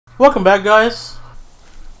Welcome back, guys.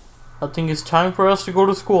 I think it's time for us to go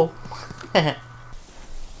to school. There's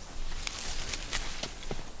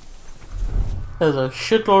a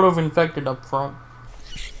shitload of infected up front,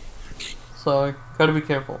 so gotta be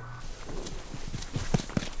careful.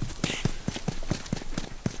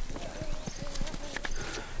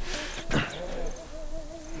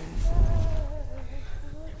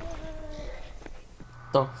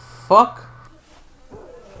 The fuck?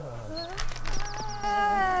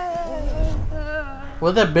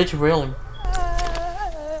 Where's that bitch railing?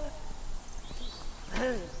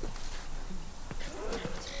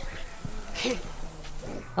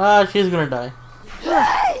 Ah, she's gonna die.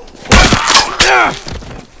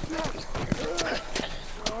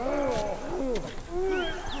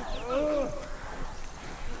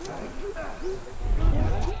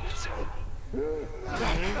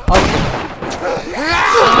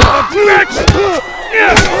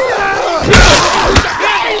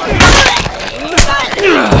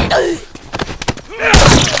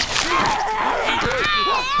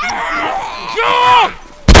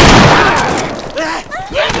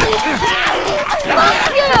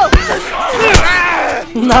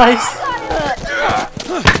 Nice.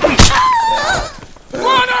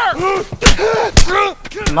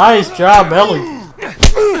 Nice job, Ellie.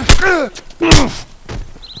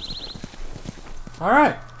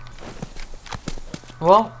 Alright.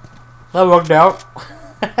 Well, that worked out.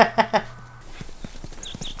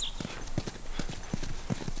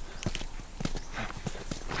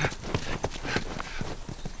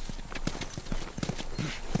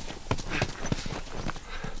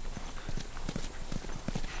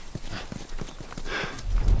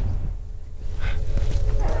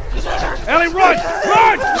 Ellie, run!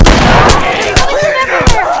 Run!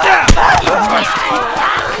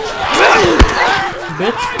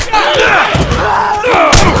 Bitch.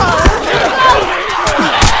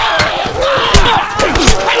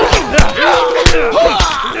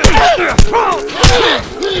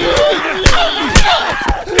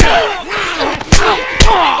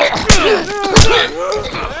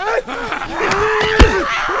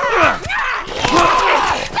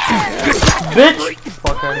 Bitch!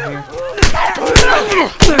 Fuck out of here.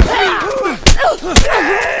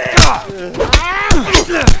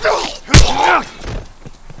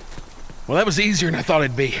 Well, that was easier than I thought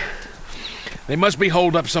it'd be. They must be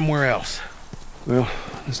holed up somewhere else. Well,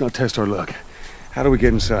 let's not test our luck. How do we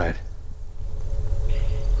get inside?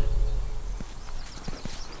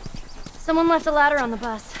 Someone left a ladder on the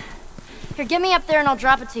bus. Here, get me up there and I'll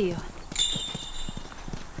drop it to you.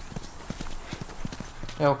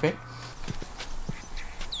 Yeah, okay.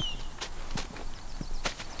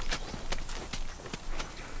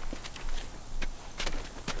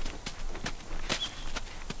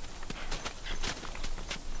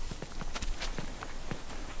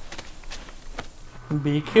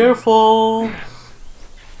 Be careful.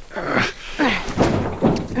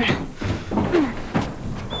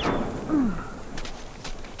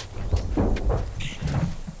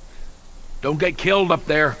 Don't get killed up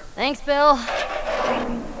there. Thanks, Bill.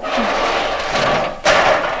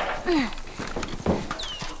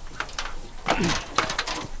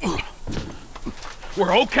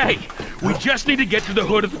 We're okay. We just need to get to the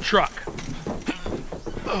hood of the truck.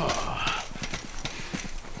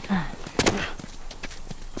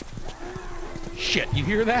 Shit, you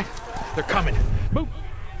hear that? They're coming. Move.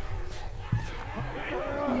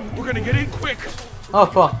 We're gonna get in quick. Oh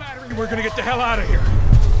fuck. We're gonna get the hell out of here.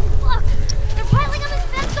 Look! They're piling on this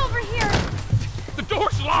fence over here! The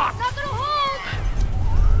door's locked! Not gonna hold!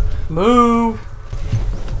 Move.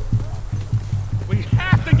 We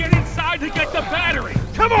have to get inside to get the battery!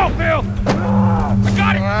 Come on, Bill! I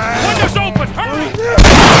got it! Window's open! Hurry!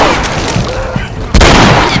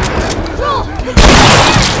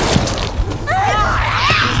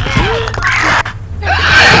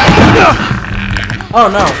 Oh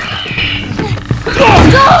no.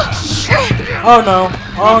 Oh no.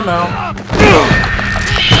 Oh no.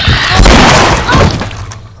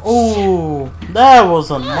 Ooh, that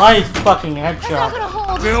was a nice fucking headshot.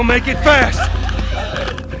 Bill, make it fast!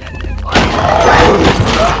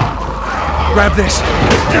 Grab this.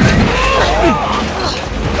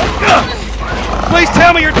 Please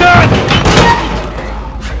tell me you're done!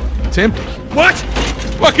 It's empty. What?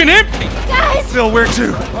 Fucking empty! Guys! Bill, where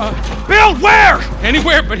to? Bill, where?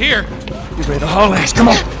 Anywhere but here. You better haul ass. Come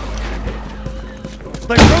on.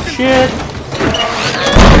 Like broken. Shit.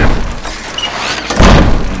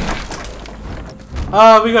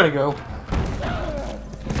 We gotta go.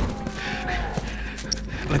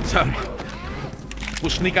 Let's,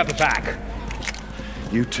 we'll sneak out the back.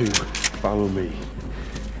 You two, follow me.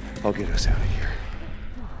 I'll get us out of here.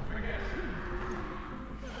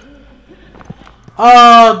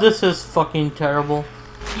 Oh, this is fucking terrible.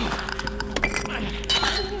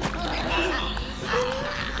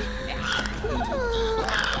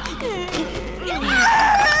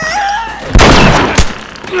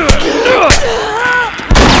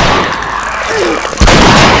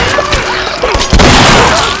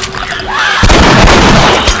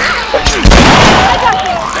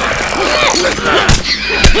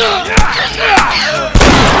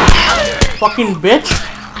 Fucking bitch!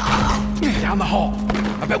 Down the hall.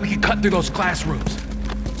 I bet we can cut through those classrooms.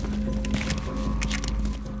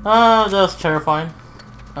 That's terrifying.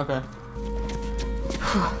 Okay.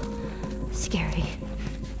 Scary.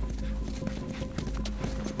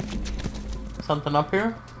 Something up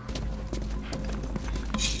here?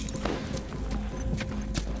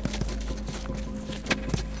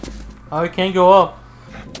 Oh, we can't go up.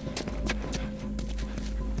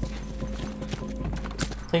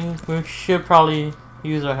 I think we should probably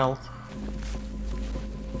use our health.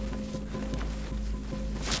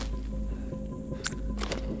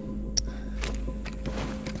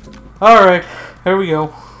 Alright, here we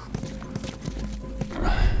go.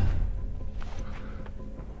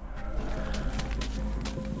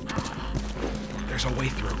 There's a way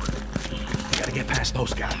through. We gotta get past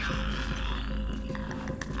those guys.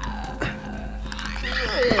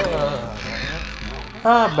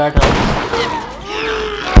 Back up.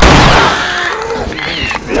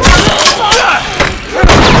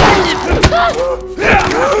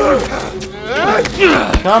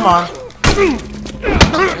 Come on.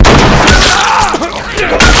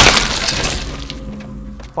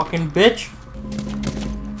 Fucking bitch.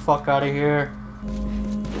 Fuck out of here.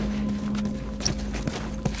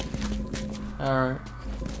 Alright.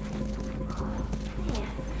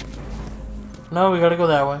 No, we gotta go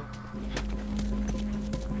that way.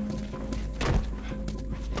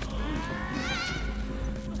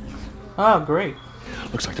 Oh, great.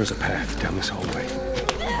 Looks like there's a path down this hallway.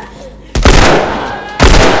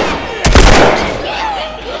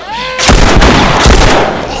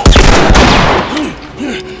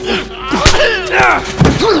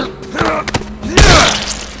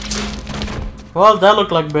 Well, that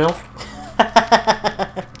looked like Bill.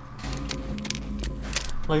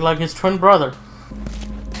 Looked like his twin brother.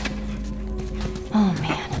 Oh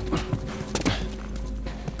man.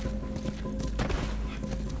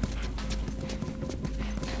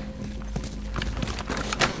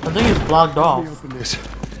 I think it's blocked off. Let me open this.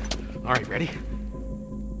 All right, ready?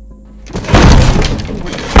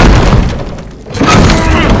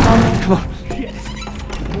 Come on. Shit.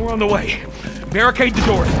 We're on the way. Barricade the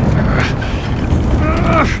doors.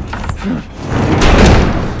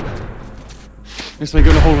 This ain't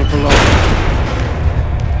gonna hold up for long.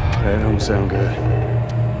 That don't sound good.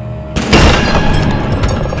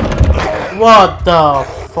 What the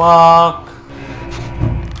fuck?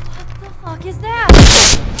 What the fuck is that?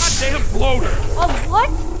 Goddamn bloater! Oh, what?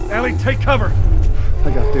 Ellie, take cover.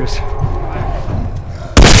 I got this.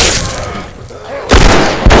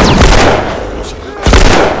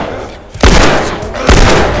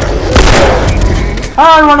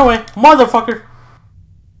 Ah, run away, motherfucker!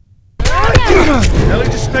 Ellie,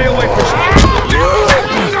 just stay away from her.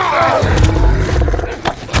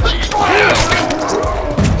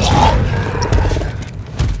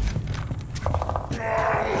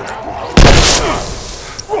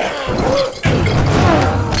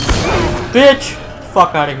 Bitch!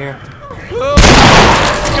 Fuck out of here.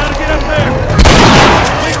 Gotta get up there.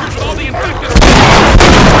 Bleachers, all the infected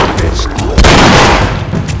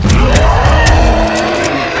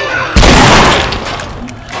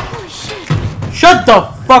Shut the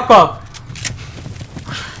fuck up!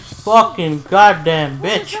 Fucking goddamn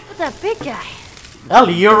What's bitch. up with that big guy?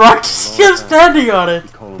 Ellie, you're right. Still standing on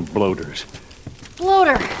it. Call them bloaters.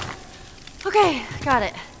 Bloater. Okay, got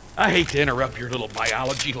it. I hate to interrupt your little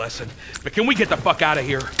biology lesson, but can we get the fuck out of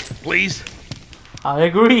here, please? I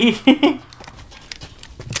agree.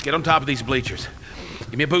 Get on top of these bleachers.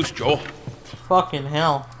 Give me a boost, Joel. Fucking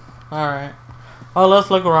hell. Alright. Oh, let's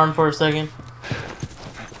look around for a second.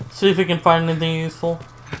 See if we can find anything useful.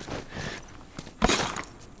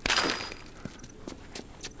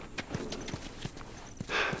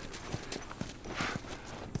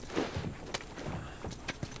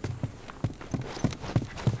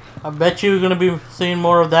 I bet you're gonna be seeing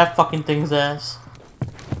more of that fucking thing's ass.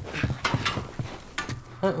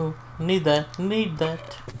 Uh-oh. Need that. Need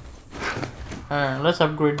that. Alright, let's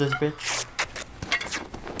upgrade this bitch.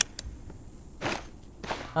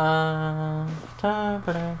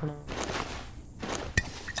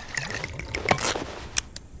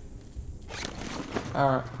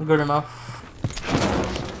 Alright, good enough.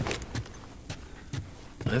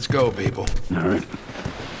 Let's go, people. All right.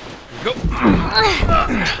 Go.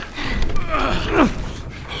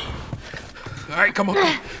 All right, come on.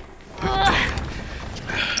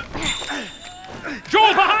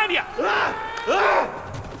 Joel, behind you!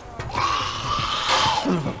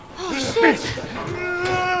 Oh, shit!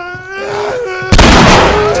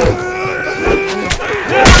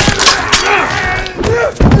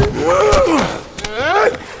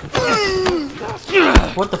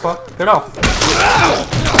 What the fuck? Get off.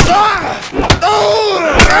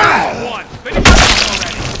 One. Finish it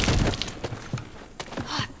already.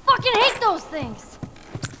 I fucking hate those things!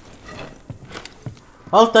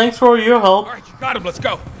 Well, thanks for your help. All right, you got him. Let's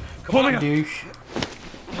go. Come on. Douche.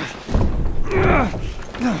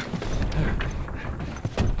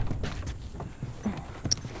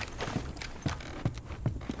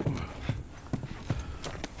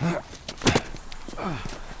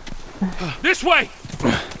 This way.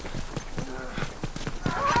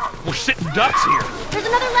 We're sitting ducks here. There's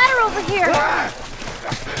another ladder over here!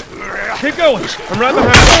 Keep going. I'm right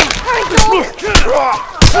behind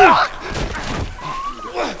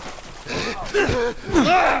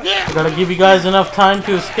I gotta give you guys enough time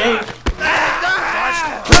to escape.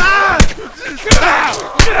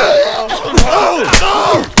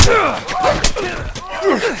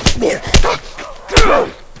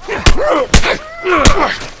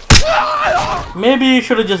 Maybe you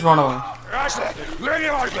should have just run away.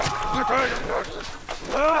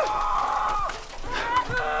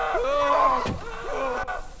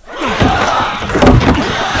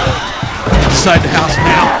 Inside the house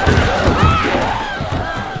now.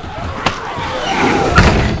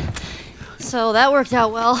 So that worked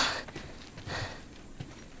out well.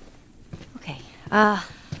 Okay, I'll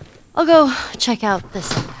go check out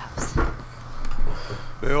this house.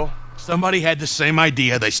 Bill? Somebody had the same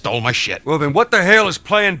idea. They stole my shit. Well, then what the hell is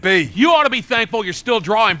plan B? You ought to be thankful you're still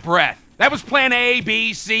drawing breath. That was plan A,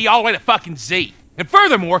 B, C, all the way to fucking Z. And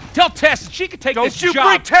furthermore, tell Tess that she could take this job. Don't you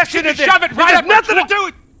bring Tess She into can this! shove it right It up has nothing her to do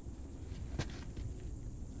with...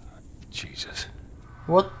 Jesus.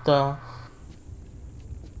 What the?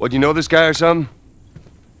 What, you know this guy or something?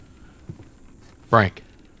 Frank.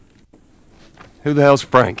 Who the hell's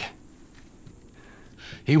Frank?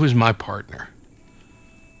 He was my partner.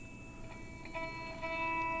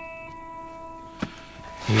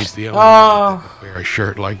 He's the only one that could wear a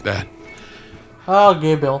shirt like that.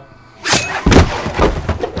 Okay, Bill.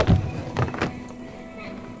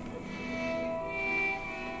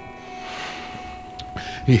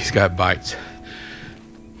 He's got bites.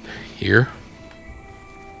 Here.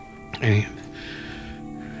 And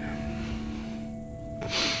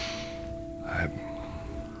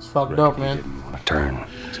It's fucked up, man. Didn't want to turn,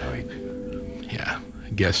 so he... yeah, I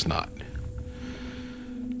guess not.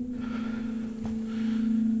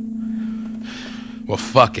 Well,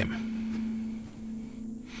 fuck him.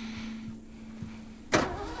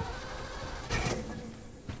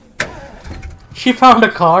 She found a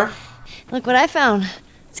car. Look what I found.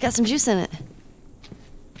 It's got some juice in it.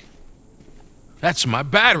 That's my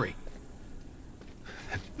battery.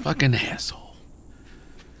 That fucking asshole.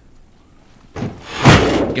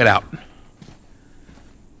 Get out.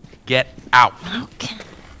 Get out. Okay.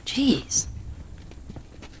 Jeez.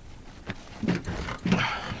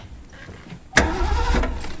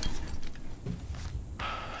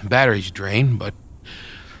 Battery's drained, but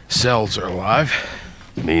cells are alive.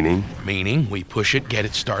 Meaning? Meaning, we push it, get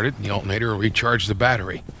it started, and the alternator will recharge the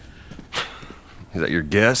battery. Is that your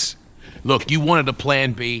guess? Look, you wanted a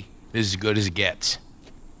plan B. This is as good as it gets.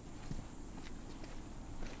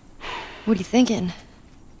 What are you thinking?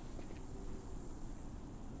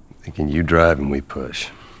 Thinking you drive and we push.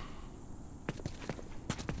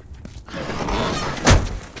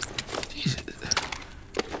 Jesus.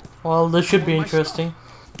 Well, this should be interesting.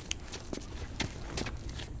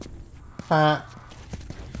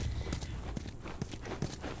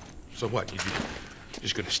 So what, you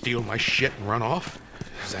just gonna steal my shit and run off?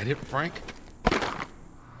 Is that it, Frank?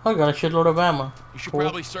 I got a shitload of ammo. You should Cool.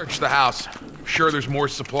 probably search the house. I'm sure there's more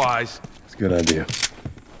supplies. It's a good idea.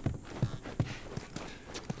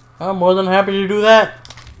 I'm more than happy to do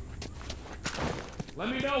that. Let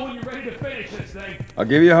me know when you're ready to finish this thing. I'll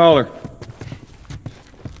give you a holler.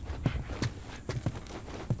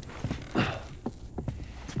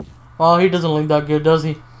 Oh, he doesn't look that good, does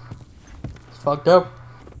he? It's fucked up.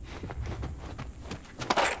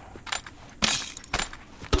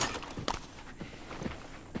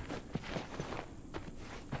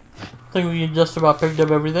 I think we just about picked up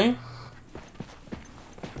everything.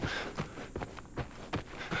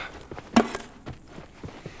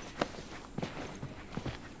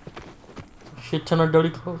 Shit ton of dirty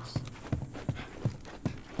clothes.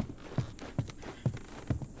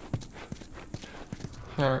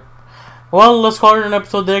 Alright. Well, let's call it an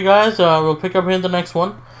episode there, guys. We'll pick up here in the next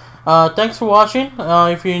one. Thanks for watching.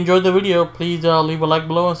 If you enjoyed the video, please leave a like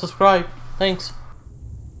below and subscribe. Thanks.